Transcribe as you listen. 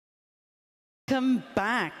Welcome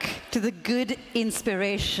back to the good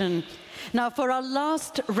inspiration. Now, for our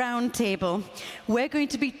last roundtable, we're going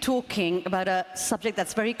to be talking about a subject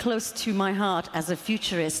that's very close to my heart as a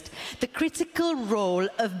futurist, the critical role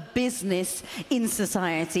of business in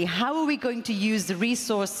society. How are we going to use the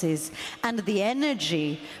resources and the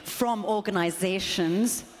energy from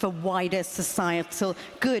organizations for wider societal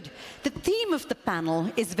good? The theme of the panel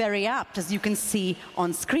is very apt, as you can see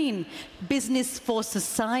on screen. Business for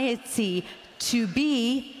society, to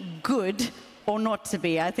be good or not to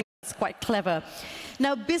be. I think it's quite clever.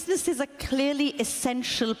 Now, businesses are clearly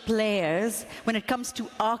essential players when it comes to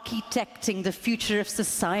architecting the future of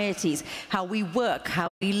societies, how we work, how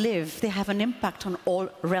we live. They have an impact on all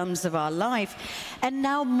realms of our life. And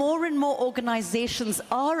now more and more organizations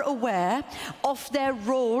are aware of their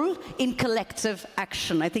role in collective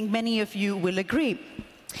action. I think many of you will agree.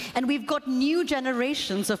 And we've got new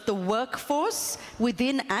generations of the workforce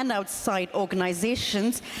within and outside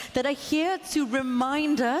organizations that are here to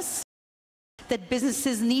remind us that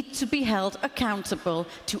businesses need to be held accountable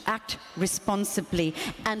to act responsibly,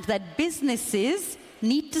 and that businesses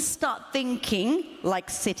need to start thinking like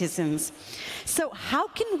citizens. So how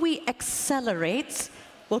can we accelerate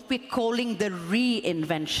what we're calling the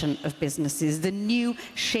reinvention of businesses, the new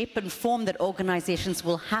shape and form that organizations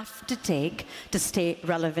will have to take to stay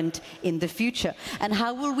relevant in the future? And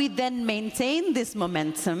how will we then maintain this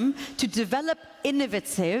momentum to develop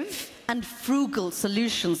innovative and frugal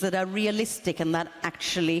solutions that are realistic and that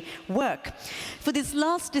actually work? For this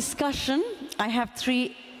last discussion, I have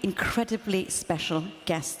three incredibly special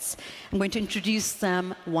guests. I'm going to introduce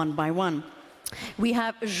them one by one. We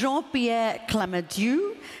have Jean-Pierre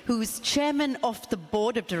Clamadieu, who is chairman of the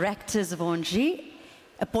board of directors of Engie,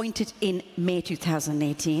 appointed in May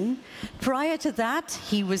 2018. Prior to that,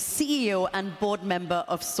 he was CEO and board member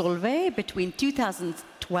of Solvay between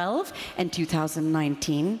 2012 and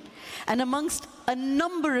 2019. And amongst a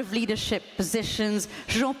number of leadership positions,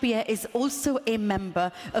 Jean-Pierre is also a member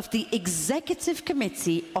of the executive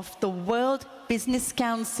committee of the World Business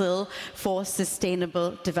Council for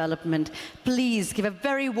Sustainable Development. Please give a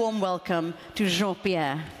very warm welcome to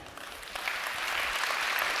Jean-Pierre.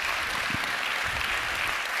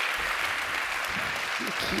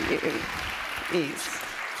 Thank you. Please.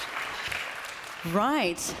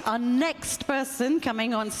 Right, our next person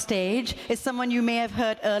coming on stage is someone you may have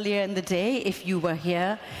heard earlier in the day if you were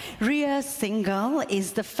here. Ria Singhal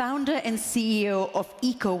is the founder and CEO of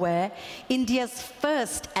Ecoware, India's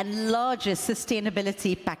first and largest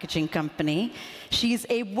sustainability packaging company. She is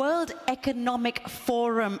a World Economic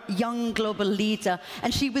Forum Young Global Leader,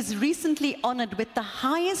 and she was recently honored with the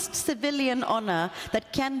highest civilian honor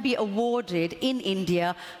that can be awarded in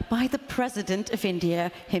India by the President of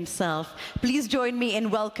India himself. Please join me in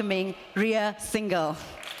welcoming Ria Singhal.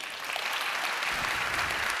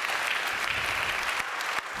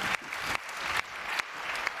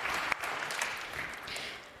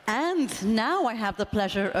 And now I have the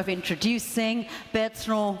pleasure of introducing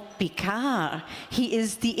Bertrand Piccard. He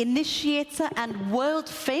is the initiator and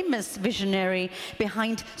world-famous visionary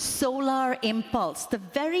behind Solar Impulse, the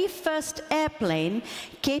very first airplane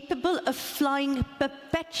capable of flying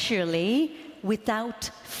perpetually without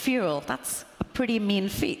fuel. That's a pretty mean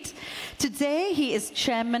feat. Today, he is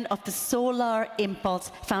chairman of the Solar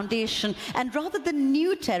Impulse Foundation, and rather than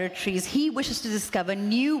new territories, he wishes to discover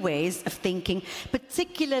new ways of thinking,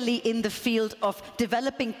 particularly in the field of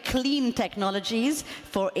developing clean technologies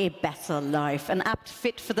for a better life. An apt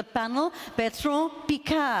fit for the panel, Bertrand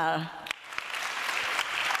Piccard.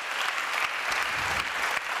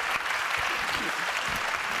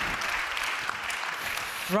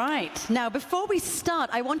 Right. Now, before we start,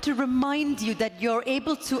 I want to remind you that you're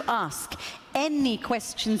able to ask any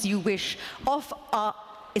questions you wish of our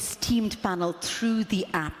esteemed panel through the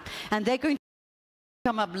app. And they're going to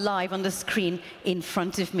come up live on the screen in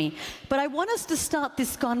front of me. But I want us to start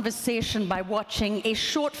this conversation by watching a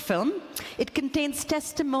short film. It contains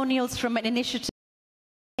testimonials from an initiative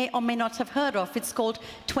you may or may not have heard of. It's called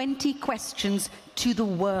 20 Questions to the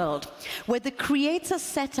World, where the creators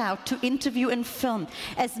set out to interview and film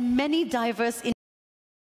as many diverse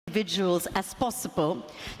individuals as possible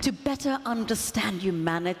to better understand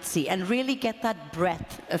humanity and really get that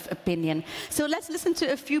breadth of opinion. So let's listen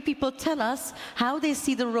to a few people tell us how they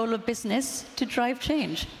see the role of business to drive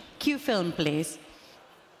change. Cue film, please.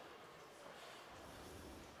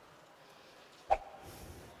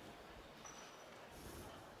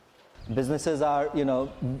 Businesses are, to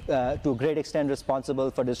a great extent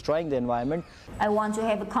responsible for destroying the environment. I want to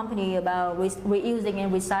have a company about reusing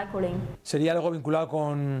and recycling. Sería algo vinculado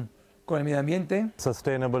con con el medio ambiente.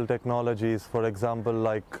 Sustainable technologies, for example,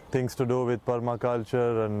 like things to do with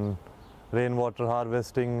permaculture and rainwater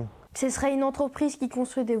harvesting. Ce serait une entreprise qui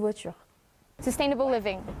construit des voitures. Sustainable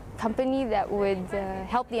living, company that would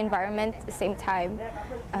help the environment at the same time,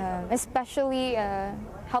 especially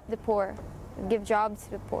help the poor, give jobs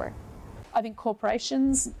to the poor. I think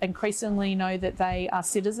corporations increasingly know that they are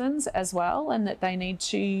citizens as well, and that they need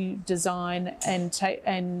to design and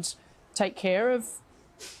take care of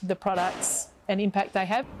the products and impact they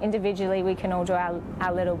have. Individually we can all do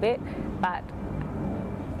our little bit, but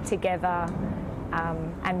together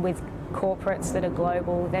and with corporates that are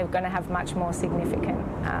global, they're going to have much more significant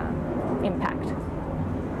impact.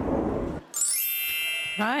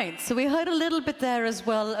 Right, so we heard a little bit there as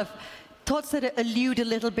well of thoughts that allude a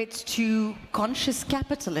little bit to conscious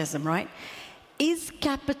capitalism, right? Is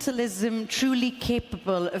capitalism truly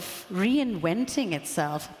capable of reinventing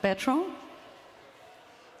itself? Bertrand?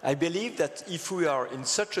 I believe that if we are in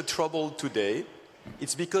such a trouble today,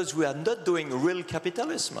 it's because we are not doing real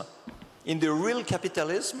capitalism. In the real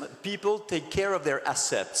capitalism, people take care of their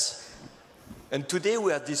assets. And today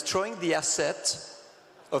we are destroying the assets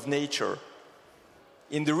of nature.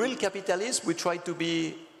 In the real capitalism, we try to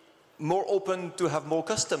be more open to have more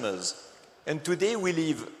customers. And today we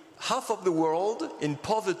leave half of the world in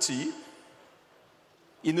poverty,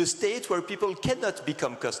 in a state where people cannot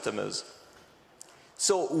become customers.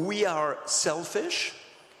 So we are selfish,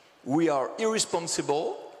 we are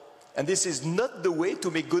irresponsible, and this is not the way to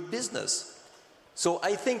make good business. So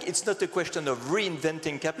I think it's not a question of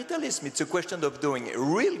reinventing capitalism, it's a question of doing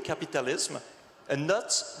real capitalism and not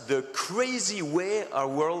the crazy way our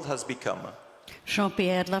world has become.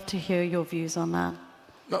 Jean-Pierre, I'd love to hear your views on that.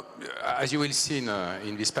 No, as you will see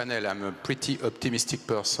in this panel, I'm a pretty optimistic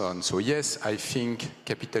person. So yes, I think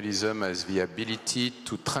capitalism has the ability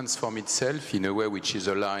to transform itself in a way which is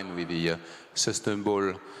aligned with the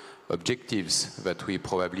sustainable objectives that we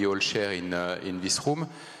probably all share in this room.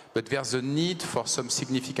 But there's a need for some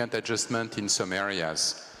significant adjustment in some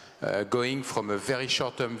areas. Going from a very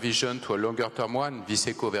short-term vision to a longer-term one, this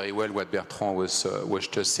echoes very well what Bertrand was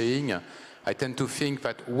just saying. I tend to think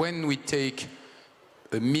that when we take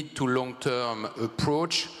a mid to long-term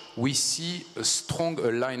approach, we see a strong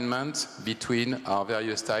alignment between our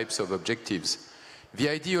various types of objectives. The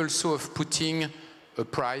idea also of putting a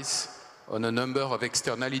price on a number of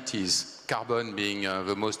externalities, carbon being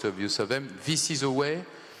the most obvious of them, this is a way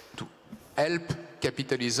to help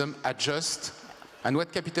capitalism adjust. And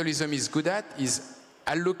what capitalism is good at is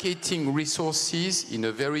allocating resources in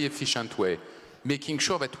a very efficient way, making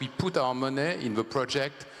sure that we put our money in the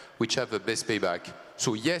project which have the best payback.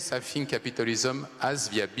 So yes, I think capitalism has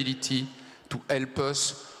the ability to help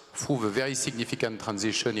us through the very significant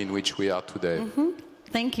transition in which we are today. Mm-hmm.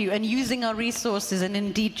 Thank you. And using our resources and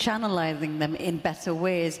indeed channelizing them in better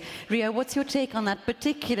ways. Ria, what's your take on that,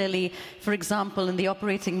 particularly, for example, in the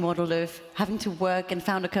operating model of having to work and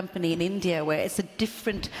found a company in India where it's a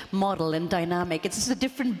different model and dynamic. It's just a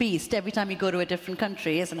different beast every time you go to a different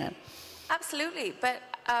country, isn't it? Absolutely. But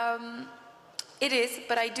it is.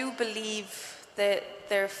 But I do believe that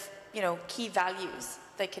there are key values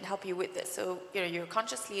that can help you with this. So you're a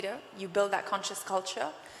conscious leader. You build that conscious culture.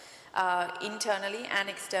 Internally and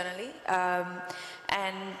externally,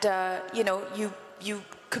 you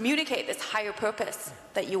communicate this higher purpose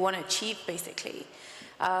that you want to achieve, basically,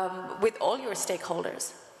 with all your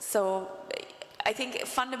stakeholders. So I think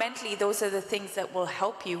fundamentally those are the things that will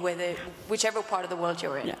help you, whichever part of the world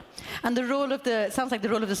you're in. Yeah. And the role of sounds like the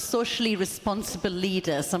role of the socially responsible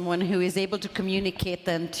leader, someone who is able to communicate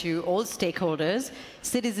then to all stakeholders,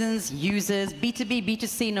 citizens, users, B2B,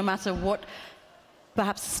 B2C, no matter what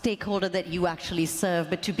perhaps stakeholder that you actually serve,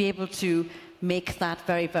 but to be able to make that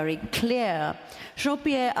very, very clear.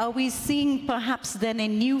 Jean-Pierre, are we seeing perhaps then a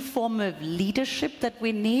new form of leadership that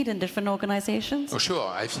we need in different organizations? Oh, sure.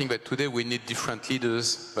 I think that today we need different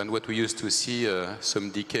leaders than what we used to see some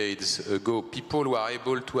decades ago. People who are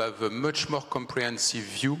able to have a much more comprehensive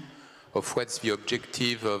view of what's the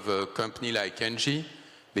objective of a company like Engie,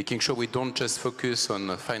 making sure we don't just focus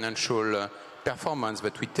on financial performance,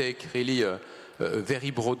 but we take really a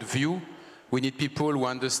very broad view. We need people who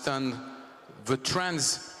understand the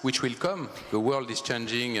trends which will come. The world is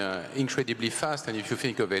changing incredibly fast, and if you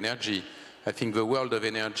think of energy, I think the world of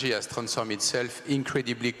energy has transformed itself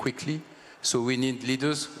incredibly quickly. So we need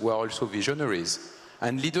leaders who are also visionaries,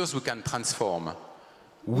 and leaders who can transform.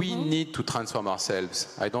 We need to transform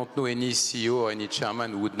ourselves. I don't know any CEO or any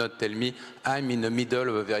chairman who would not tell me, I'm in the middle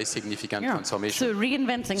of a very significant transformation. So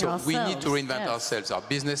reinventing ourselves. We need to reinvent ourselves, our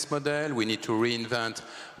business model. We need to reinvent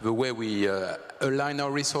the way we align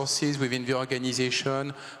our resources within the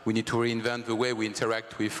organization. We need to reinvent the way we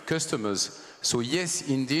interact with customers. So yes,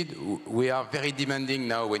 indeed, we are very demanding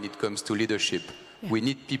now when it comes to leadership. Yeah. We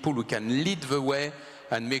need people who can lead the way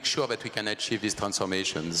and make sure that we can achieve these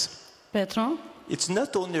transformations. Bertrand? It's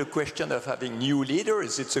not only a question of having new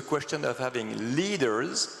leaders, it's a question of having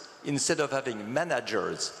leaders instead of having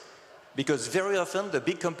managers. Because very often the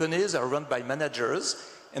big companies are run by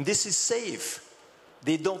managers, and this is safe.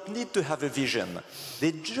 They don't need to have a vision.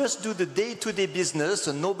 They just do the day-to-day business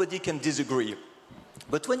and nobody can disagree.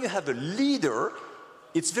 But when you have a leader,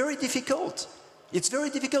 it's very difficult. It's very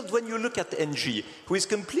difficult when you look at Engie, who is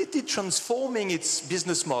completely transforming its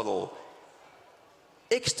business model.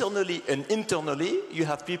 Externally and internally, you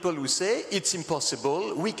have people who say, it's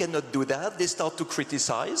impossible, we cannot do that. They start to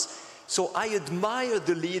criticize. So I admire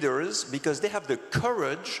the leaders because they have the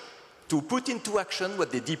courage to put into action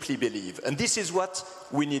what they deeply believe. And this is what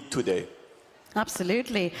we need today.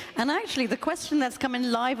 Absolutely. And actually, the question that's come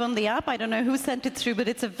in live on the app, I don't know who sent it through, but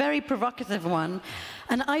it's a very provocative one.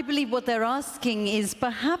 And I believe what they're asking is,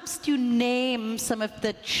 perhaps to name some of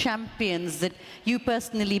the champions that you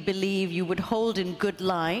personally believe you would hold in good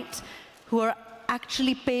light, who are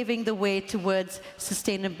actually paving the way towards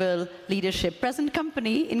sustainable leadership, present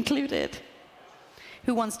company included.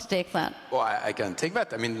 Who wants to take that? Well, I can take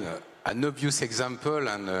that. I mean, an obvious example,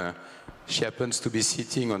 and she happens to be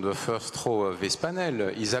sitting on the first row of this panel,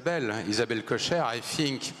 Isabelle Cocher, I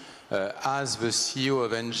think, as the CEO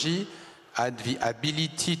of Engie, had the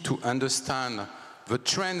ability to understand the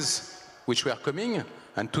trends which were coming,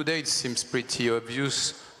 and today it seems pretty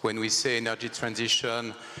obvious when we say energy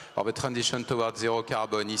transition or the transition towards zero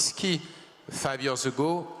carbon is key. 5 years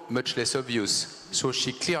ago, much less obvious. So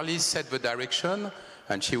she clearly set the direction,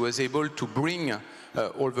 and she was able to bring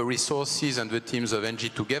all the resources and the teams of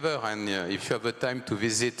Engie together. And if you have the time to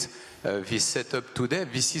visit this setup today,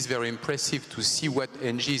 this is very impressive to see what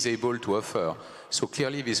Engie is able to offer. So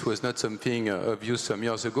clearly this was not something obvious some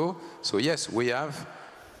years ago. So yes, we have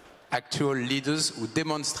actual leaders who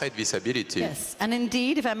demonstrate this ability. Yes, and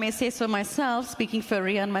indeed, if I may say so myself, speaking for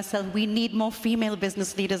Ria and myself, we need more female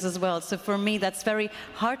business leaders as well. So for me, that's very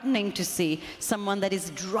heartening to see someone that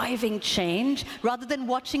is driving change rather than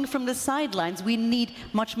watching from the sidelines. We need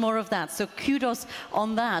much more of that. So kudos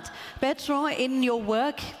on that. Bertrand, in your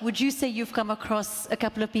work, would you say you've come across a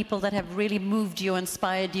couple of people that have really moved you,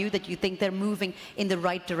 inspired you, that you think they're moving in the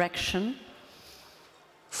right direction?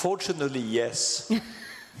 Fortunately, yes.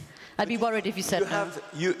 I'd be worried if you said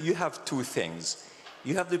you have two things.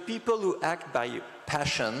 You have the people who act by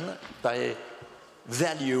passion, by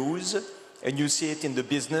values, and you see it in the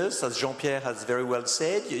business, as Jean-Pierre has very well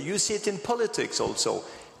said. You see it in politics also.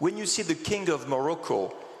 When you see the King of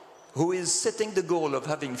Morocco, who is setting the goal of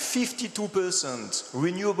having 52%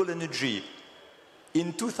 renewable energy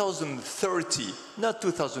in 2030, not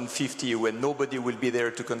 2050 when nobody will be there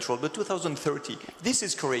to control, but 2030, this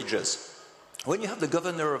is courageous. When you have the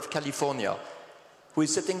governor of California, who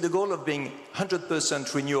is setting the goal of being 100%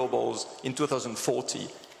 renewables in 2040,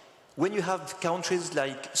 when you have countries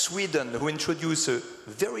like Sweden, who introduce a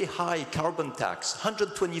very high carbon tax,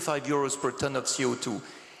 125 euros per ton of CO2,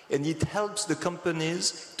 and it helps the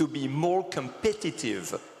companies to be more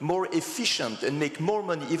competitive, more efficient, and make more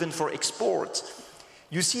money even for export,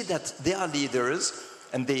 you see that they are leaders,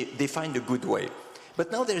 and they find a good way.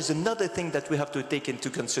 But now there is another thing that we have to take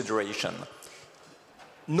into consideration.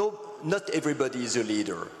 No, not everybody is a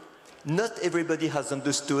leader. Not everybody has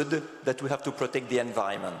understood that we have to protect the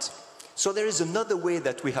environment. So there is another way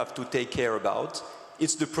that we have to take care about.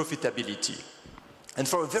 It's the profitability. And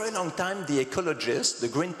for a very long time, the ecologists, the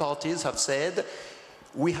green parties have said,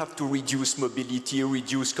 we have to reduce mobility,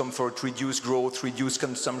 reduce comfort, reduce growth, reduce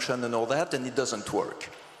consumption and all that, and it doesn't work.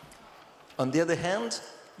 On the other hand,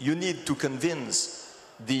 you need to convince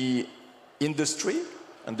the industry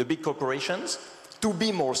and the big corporations to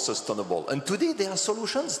be more sustainable. And today there are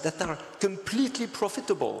solutions that are completely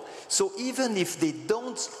profitable. So even if they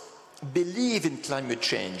don't believe in climate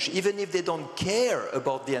change, even if they don't care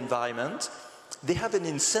about the environment, they have an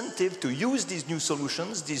incentive to use these new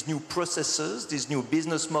solutions, these new processes, these new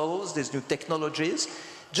business models, these new technologies,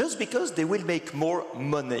 just because they will make more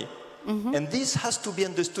money. Mm-hmm. And this has to be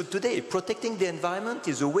understood today. Protecting the environment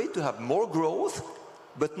is a way to have more growth,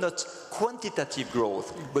 but not quantitative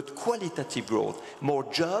growth, but qualitative growth, more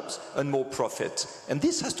jobs and more profit. And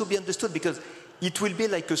this has to be understood because it will be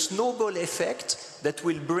like a snowball effect that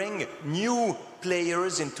will bring new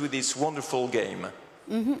players into this wonderful game.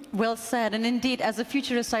 Well said. And indeed, as a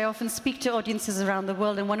futurist, I often speak to audiences around the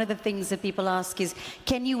world, and one of the things that people ask is,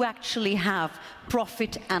 can you actually have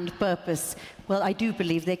profit and purpose? Well, I do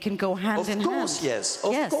believe they can go hand in hand. Of course, yes.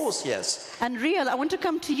 Of course, yes. And Riel, I want to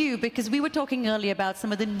come to you because we were talking earlier about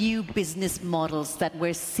some of the new business models that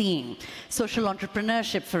we're seeing. Social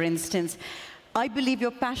entrepreneurship, for instance. I believe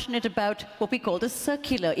you're passionate about what we call the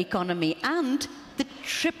circular economy and the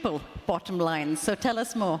triple bottom line. So tell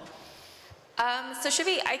us more. So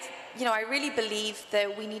Shivi, I really believe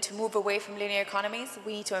that we need to move away from linear economies.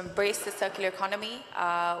 We need to embrace the circular economy.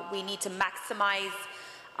 We need to maximize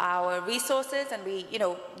our resources, and we,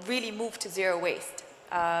 really move to zero waste.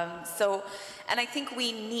 And I think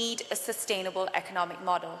we need a sustainable economic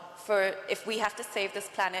model for if we have to save this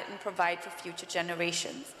planet and provide for future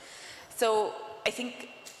generations. So I think,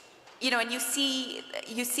 and you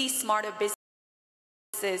see smarter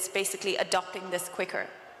businesses basically adopting this quicker.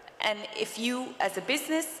 And if you, as a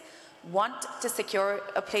business, want to secure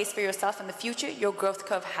a place for yourself in the future, your growth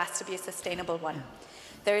curve has to be a sustainable one.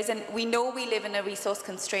 We know we live in a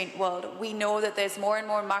resource-constrained world. We know that there's more and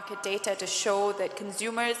more market data to show that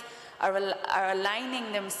consumers are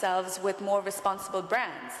aligning themselves with more responsible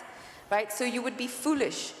brands, right? So you would be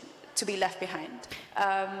foolish to be left behind.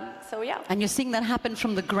 And you're seeing that happen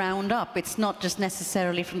from the ground up. It's not just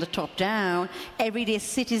necessarily from the top down. Everyday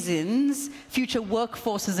citizens, future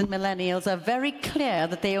workforces and millennials are very clear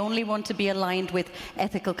that they only want to be aligned with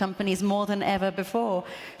ethical companies more than ever before.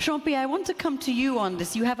 Jean-Pierre, I want to come to you on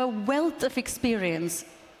this. You have a wealth of experience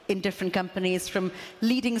in different companies, from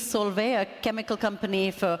leading Solvay, a chemical company,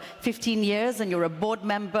 for 15 years, and you're a board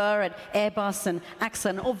member at Airbus and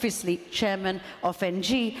AXA, and obviously chairman of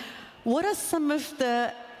Engie. What are some of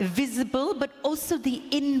the visible but also the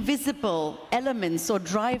invisible elements or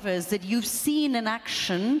drivers that you've seen in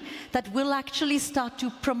action that will actually start to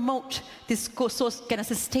promote this kind of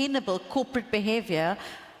sustainable corporate behavior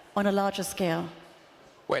on a larger scale?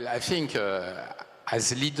 Well, I think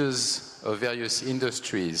as leaders of various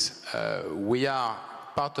industries, we are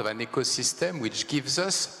part of an ecosystem which gives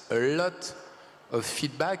us a lot of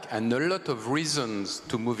feedback and a lot of reasons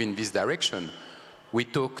to move in this direction. We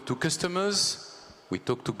talk to customers, we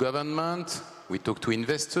talk to government, we talk to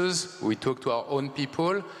investors, we talk to our own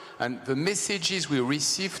people, and the messages we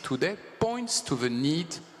receive today points to the need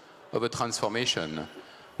of a transformation.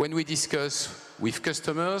 When we discuss with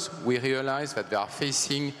customers, we realize that they are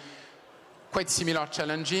facing quite similar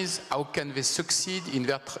challenges. How can they succeed in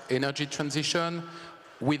their energy transition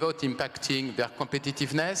without impacting their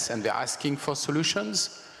competitiveness, and they're asking for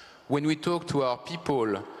solutions. When we talk to our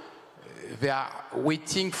people, they are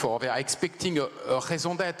expecting a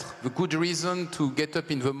raison d'être, the good reason to get up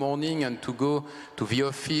in the morning and to go to the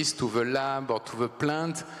office, to the lab or to the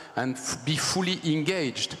plant and be fully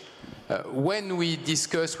engaged. When we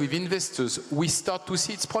discuss with investors, we start to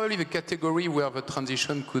see it's probably the category where the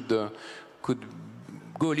transition could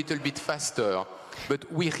go a little bit faster. But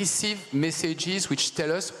we receive messages which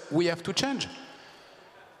tell us we have to change.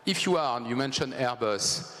 If you mentioned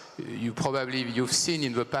Airbus, you've seen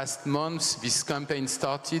in the past months this campaign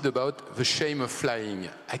started about the shame of flying.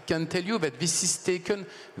 I can tell you that this is taken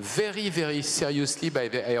very, very seriously by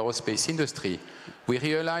the aerospace industry. We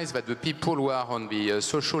realize that the people who are on the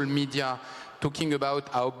social media talking about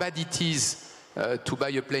how bad it is to buy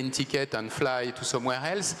a plane ticket and fly to somewhere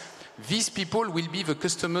else, these people will be the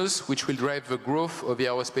customers which will drive the growth of the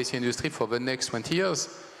aerospace industry for the next 20 years.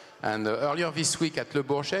 And earlier this week at Le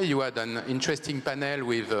Bourget, you had an interesting panel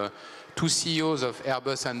with 2 CEOs of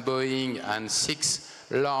Airbus and Boeing and 6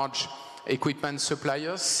 large equipment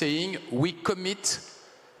suppliers saying we commit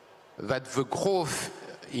that the growth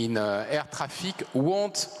in air traffic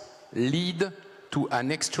won't lead to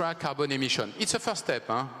an extra carbon emission. It's a first step,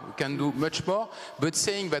 we can do much more, but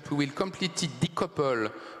saying that we will completely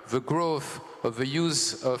decouple the growth of the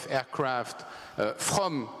use of aircraft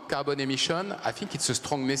from carbon emission, I think it's a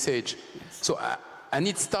strong message. So, and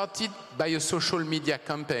it started by a social media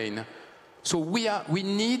campaign. So we are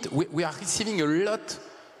receiving a lot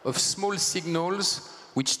of small signals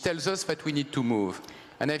which tells us that we need to move.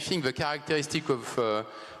 And I think the characteristic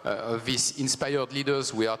of these inspired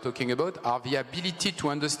leaders we are talking about are the ability to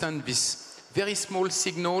understand these very small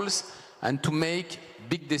signals and to make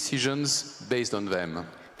big decisions based on them.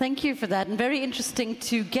 Thank you for that. And very interesting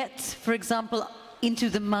to get, for example, into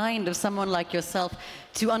the mind of someone like yourself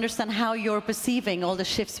to understand how you're perceiving all the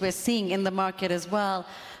shifts we're seeing in the market as well.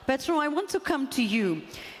 Bertrand, I want to come to you.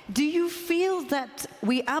 Do you feel that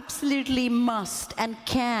we absolutely must and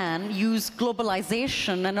can use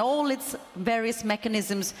globalization and all its various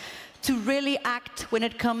mechanisms to really act when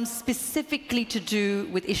it comes specifically to do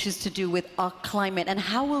with issues to do with our climate? And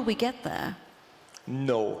how will we get there?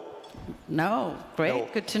 No. No, great, No.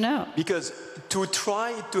 good to know. Because to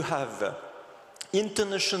try to have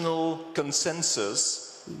international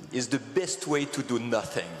consensus is the best way to do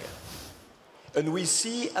nothing. And we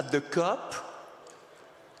see at the COP,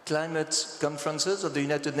 climate conferences of the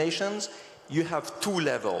United Nations, you have two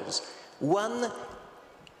levels. One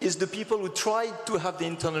is the people who try to have the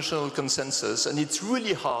international consensus, and it's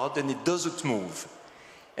really hard and it doesn't move.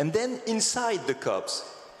 And then inside the COPs,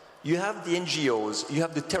 you have the NGOs, you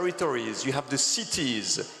have the territories, you have the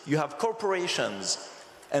cities, you have corporations,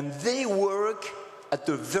 and they work at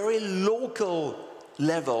a very local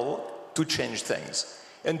level to change things.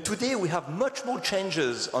 And today we have much more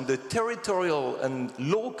changes on the territorial and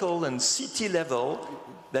local and city level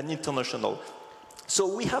than international.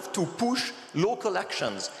 So we have to push local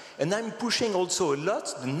actions. And I'm pushing also a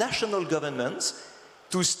lot the national governments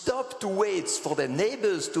to stop to wait for their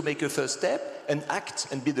neighbors to make a first step and act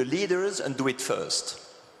and be the leaders and do it first.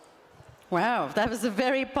 Wow, that was a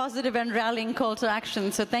very positive and rallying call to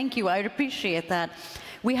action, so thank you, I appreciate that.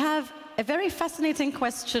 We have a very fascinating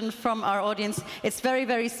question from our audience. It's very,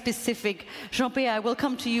 very specific. Jean-Pierre, I will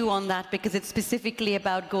come to you on that because it's specifically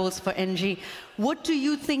about goals for Engie. What do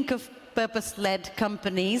you think of purpose-led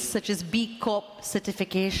companies such as B Corp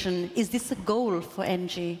certification? Is this a goal for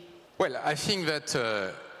Engie? Well, I think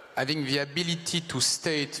that having the ability to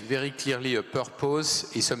state very clearly a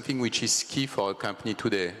purpose is something which is key for a company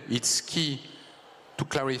today. It's key to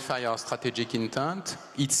clarify our strategic intent.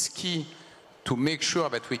 It's key to make sure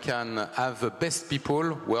that we can have the best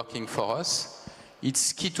people working for us.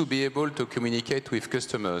 It's key to be able to communicate with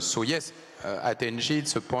customers. So yes, at Engie,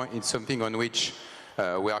 it's something on which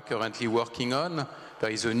we are currently working on.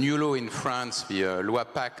 There is a new law in France, the Loi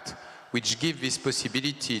Pacte, which gives this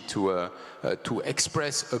possibility to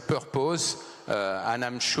express a purpose. And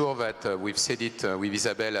I'm sure that we've said it with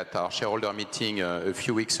Isabelle at our shareholder meeting a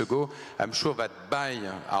few weeks ago. I'm sure that by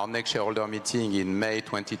our next shareholder meeting in May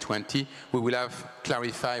 2020, we will have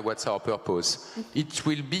clarified what's our purpose. It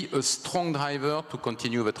will be a strong driver to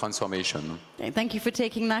continue the transformation. Okay, thank you for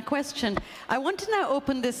taking that question. I want to now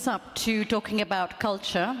open this up to talking about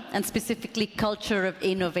culture, and specifically culture of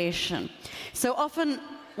innovation. So often,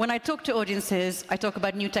 when I talk to audiences, I talk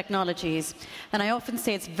about new technologies, and I often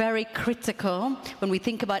say it's very critical when we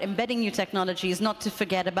think about embedding new technologies not to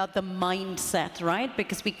forget about the mindset, right?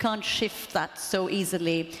 Because we can't shift that so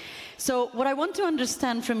easily. So what I want to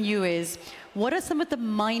understand from you is, what are some of the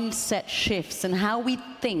mindset shifts and how we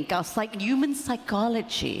think, our human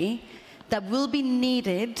psychology, that will be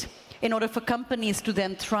needed in order for companies to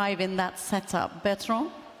then thrive in that setup? Bertrand?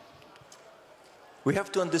 We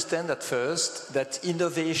have to understand at first that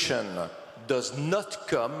innovation does not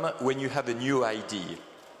come when you have a new idea.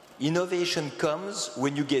 Innovation comes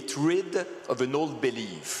when you get rid of an old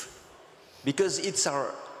belief. Because it's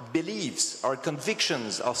our beliefs, our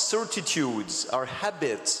convictions, our certitudes, our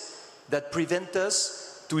habits that prevent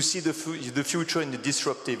us to see the future in a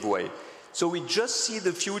disruptive way. So we just see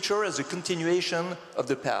the future as a continuation of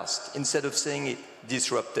the past instead of saying it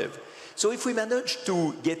disruptive. So if we manage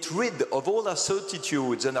to get rid of all our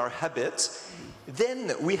certitudes and our habits,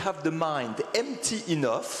 then we have the mind empty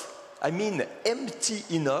enough, I mean empty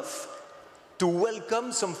enough, to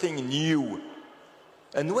welcome something new.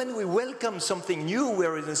 And when we welcome something new,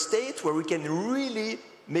 we're in a state where we can really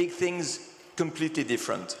make things completely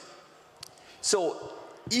different. So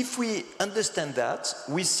if we understand that,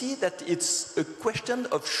 we see that it's a question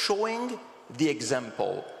of showing the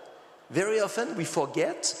example. Very often we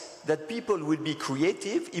forget that people will be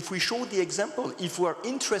creative if we show the example, if we are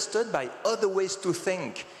interested by other ways to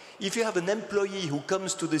think. If you have an employee who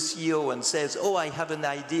comes to the CEO and says, oh, I have an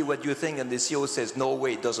idea, what do you think? And the CEO says, no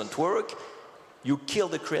way, it doesn't work, you kill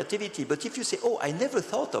the creativity. But if you say, oh, I never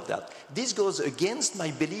thought of that, this goes against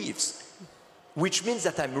my beliefs, which means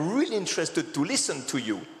that I'm really interested to listen to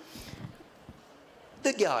you.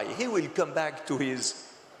 The guy, he will come back to his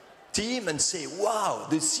team and say, wow,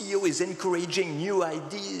 the CEO is encouraging new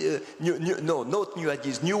ideas, not new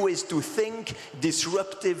ideas, new ways to think,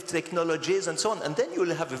 disruptive technologies and so on. And then you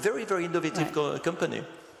will have a very, very innovative company.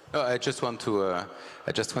 Oh, I just want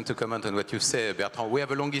to comment on what you say, Bertrand. We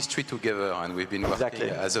have a long history together, and we've been working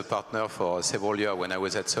as a partner for several years when I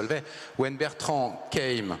was at Solvay. When Bertrand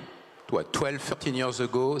came, 12, 13 years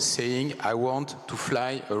ago, saying, I want to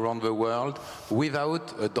fly around the world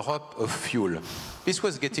without a drop of fuel. This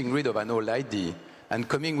was getting rid of an old idea and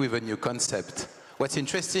coming with a new concept. What's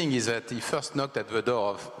interesting is that he first knocked at the door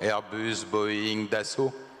of Airbus, Boeing,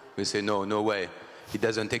 Dassault. We say, no, no way. It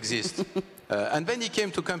doesn't exist. And then he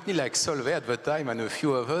came to a company like Solvay at the time and a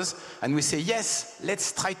few others, and we say, yes,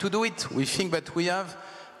 let's try to do it. We think that we have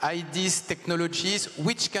ideas, technologies,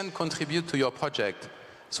 which can contribute to your project.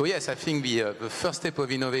 So yes, I think the first step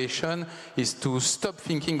of innovation is to stop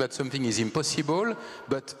thinking that something is impossible,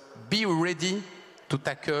 but be ready to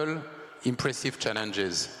tackle impressive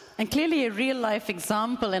challenges. And clearly a real-life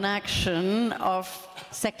example in action of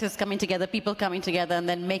sectors coming together, people coming together, and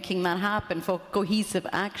then making that happen for cohesive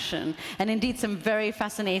action. And indeed, some very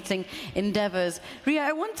fascinating endeavors. Ria,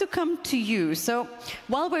 I want to come to you. So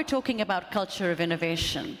while we're talking about culture of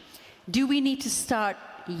innovation, do we need to start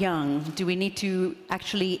young? Do we need to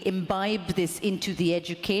actually imbibe this into the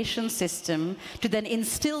education system to then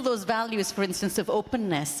instill those values, for instance, of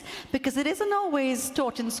openness? Because it isn't always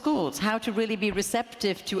taught in schools how to really be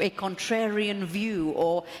receptive to a contrarian view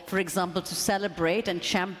or, for example, to celebrate and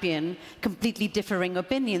champion completely differing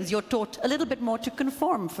opinions. You're taught a little bit more to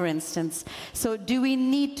conform, for instance. So do we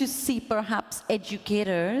need to see perhaps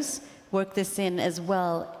educators work this in as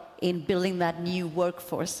well in building that new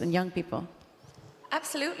workforce and young people?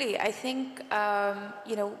 Absolutely. I think,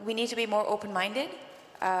 you know, we need to be more open-minded.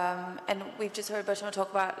 And we've just heard Bertrand talk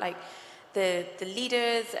about, like, the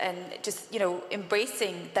leaders and just, you know,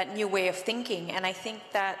 embracing that new way of thinking. And I think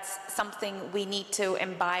that's something we need to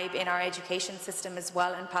imbibe in our education system as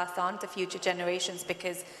well and pass on to future generations,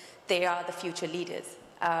 because they are the future leaders.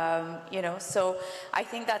 You know, so I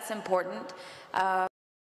think that's important.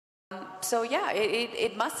 So yeah,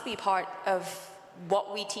 it must be part of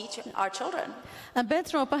what we teach our children. And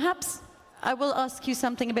Bertrand, perhaps I will ask you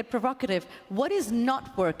something a bit provocative. What is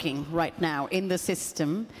not working right now in the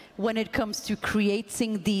system when it comes to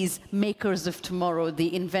creating these makers of tomorrow,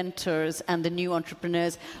 the inventors and the new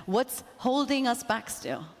entrepreneurs? What's holding us back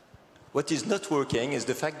still? What is not working is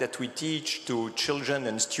the fact that we teach to children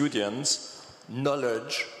and students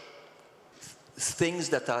knowledge, things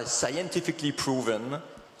that are scientifically proven,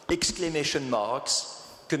 exclamation marks,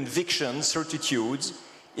 convictions, certitudes,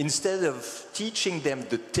 instead of teaching them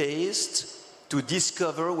the taste to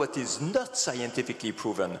discover what is not scientifically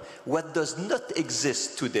proven, what does not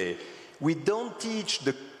exist today. We don't teach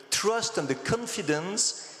the trust and the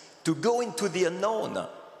confidence to go into the unknown.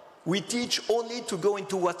 We teach only to go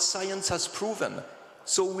into what science has proven.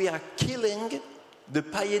 So we are killing the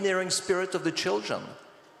pioneering spirit of the children.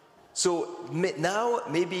 So now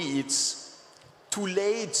maybe it's too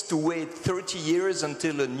late to wait 30 years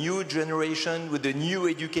until a new generation with a new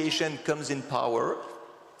education comes in power,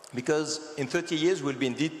 because in 30 years we'll be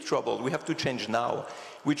in deep trouble. We have to change now,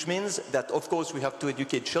 which means that, of course, we have to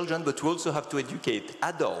educate children, but we also have to educate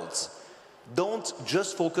adults. Don't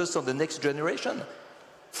just focus on the next generation.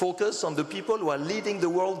 Focus on the people who are leading the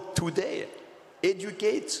world today.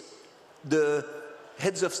 Educate the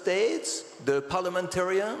heads of states, the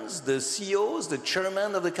parliamentarians, the CEOs, the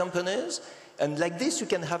chairmen of the companies. And like this, you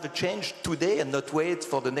can have a change today and not wait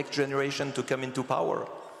for the next generation to come into power.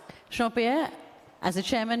 Jean-Pierre, as a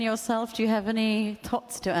chairman yourself, do you have any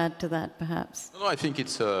thoughts to add to that, perhaps? No, I think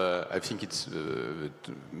it's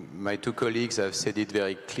my two colleagues have said it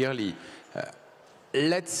very clearly.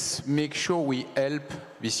 Let's make sure we help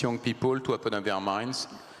these young people to open up their minds.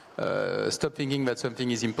 Stop thinking that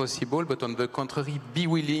something is impossible, but on the contrary, be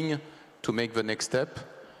willing to make the next step.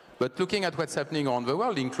 But looking at what's happening around the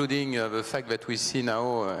world, including the fact that we see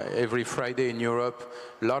now every Friday in Europe,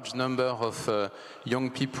 large number of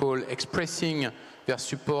young people expressing their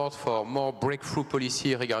support for more breakthrough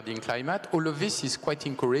policy regarding climate, all of this is quite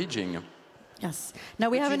encouraging. Yes.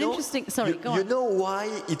 Now we have an interesting... Sorry, go on. You know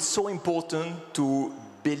why it's so important to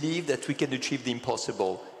believe that we can achieve the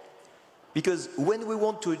impossible? Because when we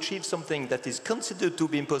want to achieve something that is considered to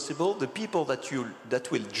be impossible, the people that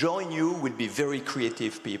will join you will be very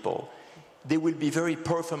creative people. They will be very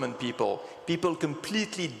performant people, people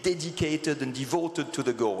completely dedicated and devoted to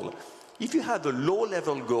the goal. If you have a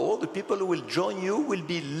low-level goal, the people who will join you will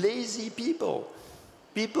be lazy people.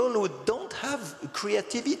 People who don't have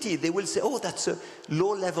creativity. They will say, oh, that's a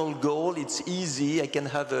low-level goal, it's easy, I can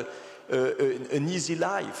have an easy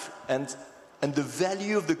life. And the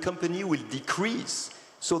value of the company will decrease.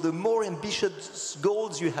 So the more ambitious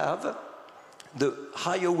goals you have, the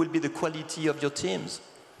higher will be the quality of your teams.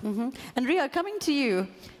 Mm-hmm. And Ria, coming to you,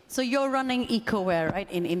 so you're running Ecoware,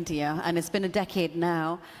 right, in India, and it's been a decade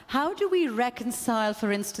now. How do we reconcile,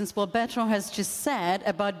 for instance, what Bertrand has just said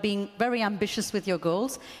about being very ambitious with your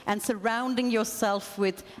goals and surrounding yourself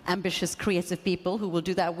with ambitious, creative people who will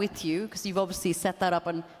do that with you, because you've obviously set that up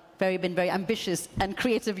and been very ambitious and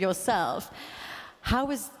creative yourself. How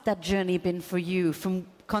has that journey been for you, from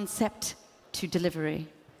concept to delivery?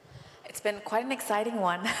 been quite an exciting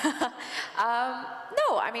one.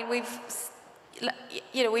 No, I mean, we've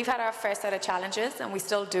had our fair set of challenges, and we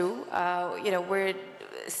still do. We're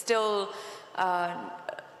still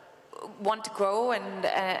want to grow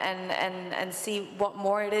and see what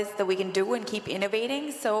more it is that we can do and keep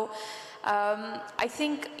innovating. So I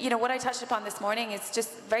think, what I touched upon this morning is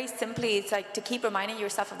just very simply, it's like to keep reminding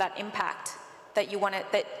yourself of that impact that you want to,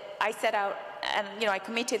 that I set out, and I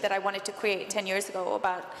committed that I wanted to create 10 years ago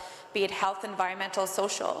about, be it health, environmental,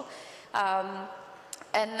 social.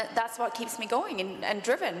 And that's what keeps me going and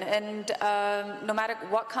driven. And no matter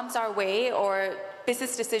what comes our way or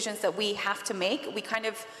business decisions that we have to make, we kind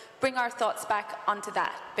of bring our thoughts back onto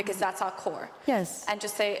that, because that's our core. Yes. And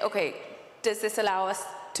just say, okay, does this allow us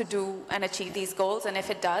to do and achieve these goals? And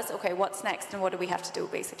if it does, okay, what's next and what do we have to do,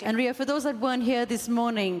 basically? And Ria, for those that weren't here this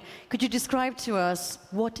morning, could you describe to us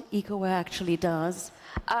what Ecoware actually does?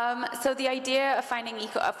 So the idea of founding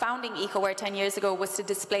Ecoware 10 years ago was to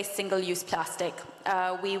displace single-use plastic.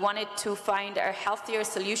 We wanted to find a healthier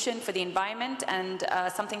solution for the environment, and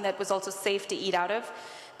something that was also safe to eat out of,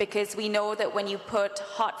 because we know that when you put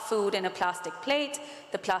hot food in a plastic plate,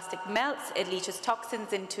 the plastic melts, it leaches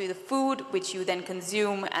toxins into the food, which you then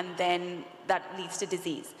consume, and then that leads to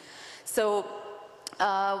disease. So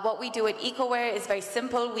what we do at Ecoware is very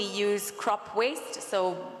simple. We use crop waste,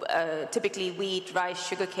 so typically wheat, rice,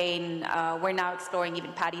 sugarcane. We're now exploring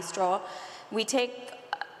even paddy straw. We take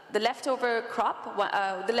the leftover crop,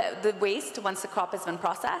 the waste, once the crop has been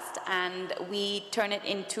processed, and we turn it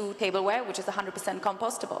into tableware, which is 100%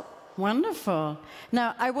 compostable. Wonderful.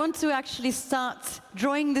 Now, I want to actually start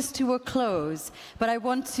drawing this to a close, but I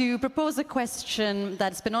want to propose a question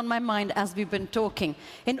that's been on my mind as we've been talking.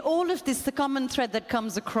 In all of this, the common thread that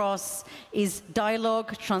comes across is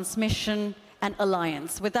dialogue, transmission, and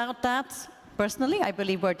alliance. Without that, personally, I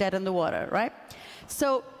believe we're dead in the water, right?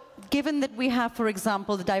 So, given that we have, for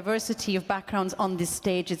example, the diversity of backgrounds on this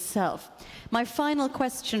stage itself, my final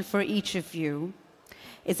question for each of you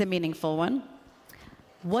is a meaningful one.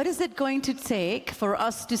 What is it going to take for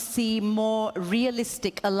us to see more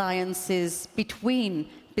realistic alliances between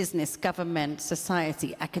business, government,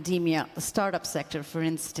 society, academia, the startup sector, for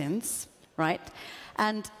instance, right?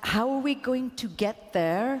 And how are we going to get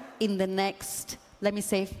there in the next, let me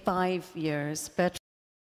say, 5 years? Bertrand,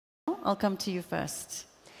 I'll come to you first.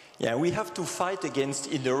 Yeah, we have to fight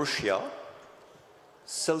against inertia,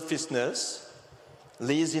 selfishness,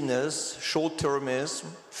 laziness, short-termism,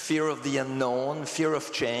 fear of the unknown, fear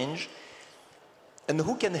of change. And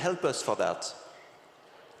who can help us for that?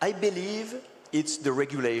 I believe it's the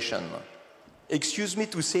regulation. Excuse me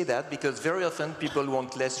to say that, because very often people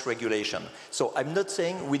want less regulation. So I'm not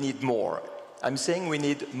saying we need more. I'm saying we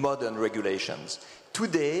need modern regulations.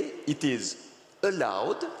 Today, it is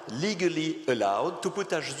allowed, legally allowed, to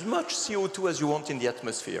put as much CO2 as you want in the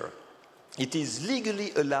atmosphere. It is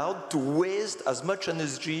legally allowed to waste as much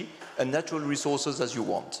energy and natural resources as you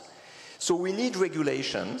want. So we need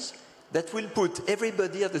regulations that will put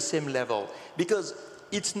everybody at the same level, because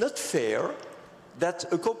it's not fair that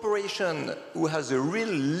a corporation who has a real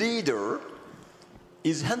leader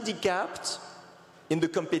is handicapped in the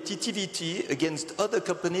competitivity against other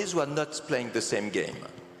companies who are not playing the same game.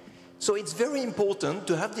 So it's very important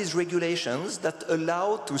to have these regulations that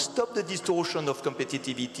allow to stop the distortion of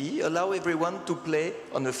competitivity, allow everyone to play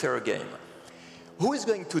on a fair game. Who is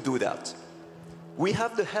going to do that? We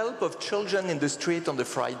have the help of children in the street on the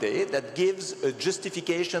Friday that gives a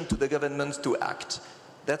justification to the governments to act.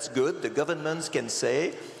 That's good. The governments can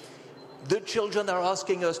say, the children are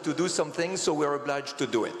asking us to do something, so we're obliged to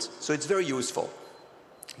do it. So it's very useful.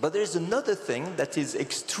 But there's another thing that is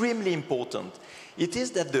extremely important. It is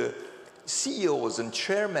that the CEOs and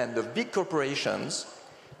chairmen of big corporations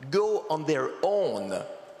go on their own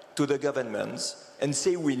to the governments and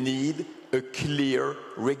say we need a clear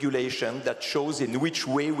regulation that shows in which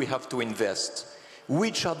way we have to invest,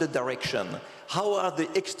 which are the direction, how are the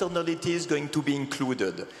externalities going to be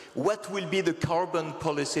included, what will be the carbon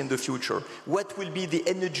policy in the future, what will be the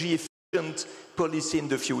energy efficient policy in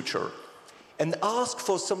the future, and ask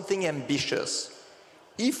for something ambitious.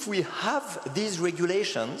 If we have these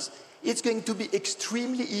regulations, it's going to be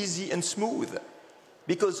extremely easy and smooth,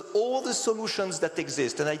 because all the solutions that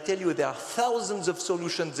exist, and I tell you there are thousands of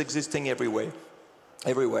solutions existing everywhere,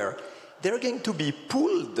 they're going to be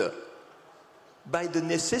pulled by the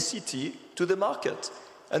necessity to the market.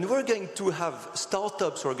 And we're going to have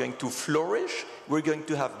startups who are going to flourish, we're going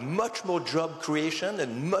to have much more job creation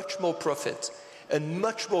and much more profit, and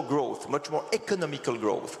much more growth, much more economical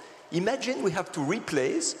growth. Imagine we have to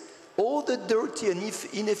replace all the dirty and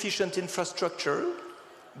inefficient infrastructure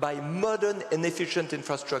by modern and efficient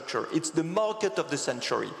infrastructure. It's the market of the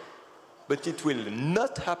century. But it will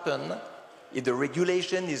not happen if the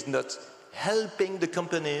regulation is not helping the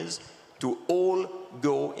companies to all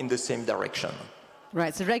go in the same direction.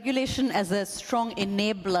 Right, so regulation as a strong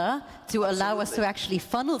enabler to allow us to actually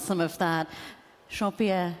funnel some of that.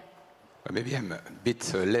 Jean-Pierre? Maybe I'm a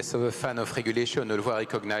bit less of a fan of regulation, although I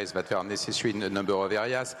recognize that they are necessary in a number of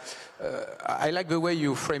areas. I like the way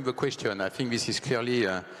you frame the question. I think this is clearly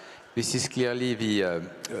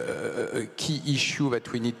the key issue that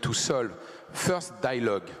we need to solve. First,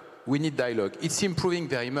 dialogue. We need dialogue. It's improving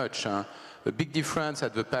very much. A big difference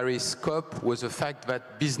at the Paris COP was the fact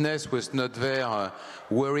that business was not there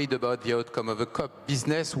worried about the outcome of the COP.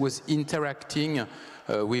 Business was interacting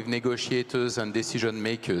with negotiators and decision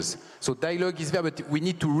makers. So dialogue is there, but we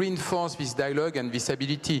need to reinforce this dialogue and this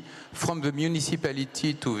ability from the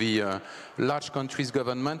municipality to the large countries'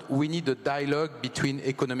 government. We need a dialogue between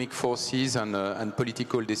economic forces and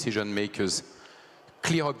political decision makers.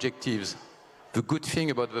 Clear objectives. The good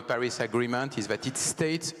thing about the Paris Agreement is that it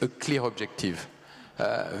states a clear objective.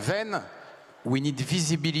 Then we need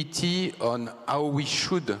visibility on how we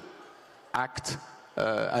should act,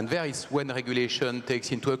 and there is when regulation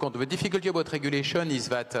takes into account. The difficulty about regulation is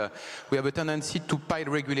that we have a tendency to pile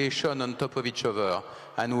regulation on top of each other,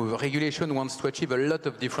 and regulation wants to achieve a lot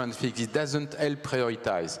of different things. It doesn't help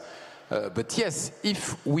prioritize. But yes,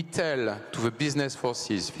 if we tell to the business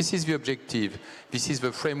forces, this is the objective, this is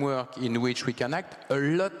the framework in which we can act, a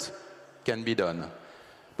lot can be done.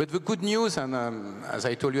 But the good news, and as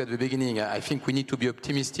I told you at the beginning, I think we need to be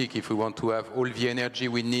optimistic if we want to have all the energy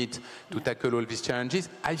we need to tackle all these challenges.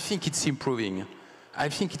 I think it's improving. I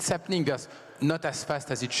think it's happening, just not as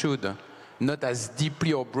fast as it should, not as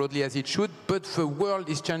deeply or broadly as it should, but the world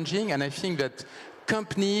is changing, and I think that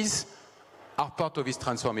companies are part of this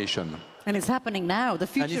transformation. And it's happening now. The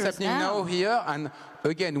future is now. And it's happening now here. And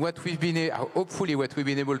again, what we've been, hopefully what we've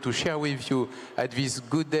been able to share with you at this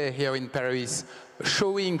good day here in Paris,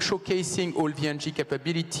 showcasing all the Engie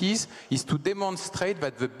capabilities, is to demonstrate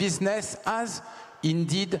that the business has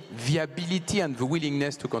indeed the ability and the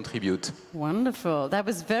willingness to contribute. Wonderful. That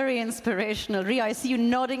was very inspirational. Ria, I see you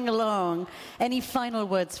nodding along. Any final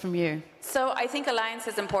words from you? So I think alliance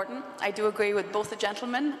is important. I do agree with both the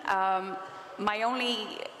gentlemen. My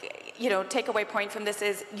only, takeaway point from this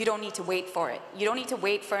is you don't need to wait for it. You don't need to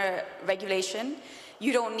wait for regulation.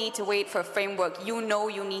 You don't need to wait for a framework. You know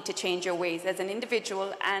you need to change your ways as an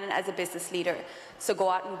individual and as a business leader. So go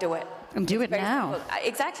out and do it. And do it now. Simple.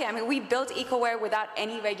 Exactly. I mean, we built Ecoware without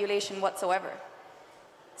any regulation whatsoever.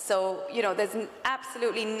 So, there's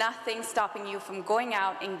absolutely nothing stopping you from going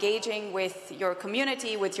out, engaging with your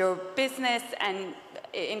community, with your business, and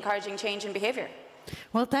encouraging change in behavior.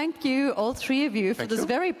 Well, thank you, all three of you, for those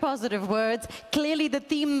very positive words. Clearly, the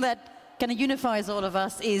theme that kind of unifies all of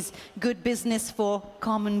us is good business for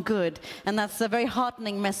common good. And that's a very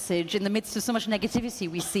heartening message in the midst of so much negativity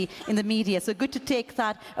we see in the media. So good to take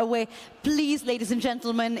that away. Please, ladies and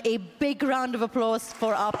gentlemen, a big round of applause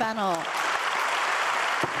for our panel.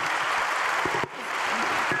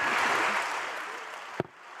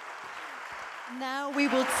 Now we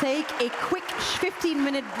will take a quick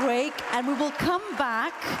 15-minute break, and we will come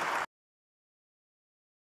back